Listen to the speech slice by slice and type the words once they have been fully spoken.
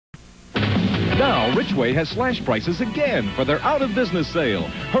Now, Richway has slashed prices again for their out-of-business sale.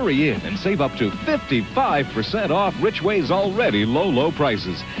 Hurry in and save up to 55% off Richway's already low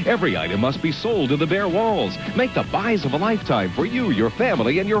prices. Every item must be sold to the bare walls. Make the buys of a lifetime for you, your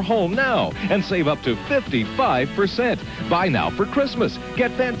family, and your home now, and save up to 55%. Buy now for Christmas. Get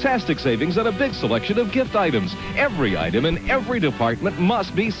fantastic savings on a big selection of gift items. Every item in every department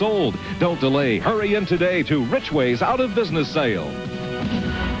must be sold. Don't delay. Hurry in today to Richway's out-of-business sale.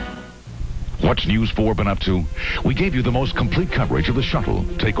 What's News 4 been up to? We gave you the most complete coverage of the shuttle,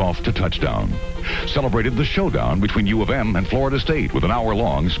 takeoff to touchdown. Celebrated the showdown between U of M and Florida State with an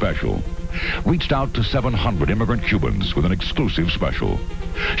hour-long special. Reached out to 700 immigrant Cubans with an exclusive special.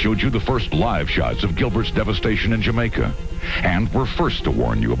 Showed you the first live shots of Gilbert's devastation in Jamaica. And we're first to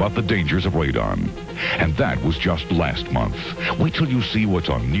warn you about the dangers of radon. And that was just last month. Wait till you see what's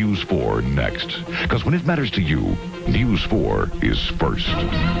on News 4 next. Because when it matters to you, News 4 is first.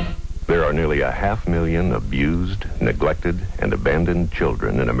 There are nearly 500,000 abused, neglected, and abandoned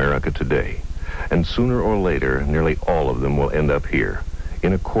children in America today. And sooner or later, nearly all of them will end up here,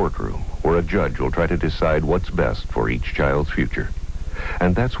 in a courtroom where a judge will try to decide what's best for each child's future.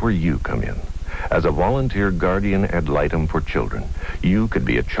 And that's where you come in. As a volunteer guardian ad litem for children, you could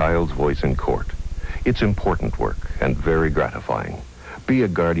be a child's voice in court. It's important work and very gratifying. Be a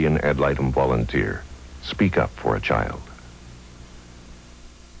guardian ad litem volunteer. Speak up for a child.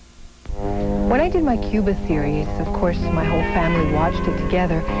 When I did my Cuba series, of course, my whole family watched it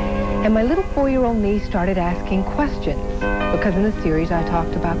together, and my little 4-year-old niece started asking questions, because in the series I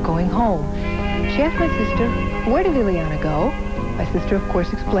talked about going home. She asked my sister, where did Ileana go? My sister, of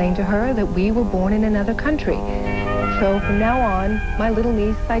course, explained to her that we were born in another country. So from now on, my little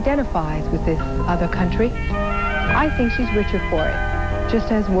niece identifies with this other country. I think she's richer for it,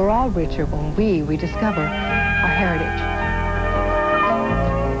 just as we're all richer when we rediscover our heritage.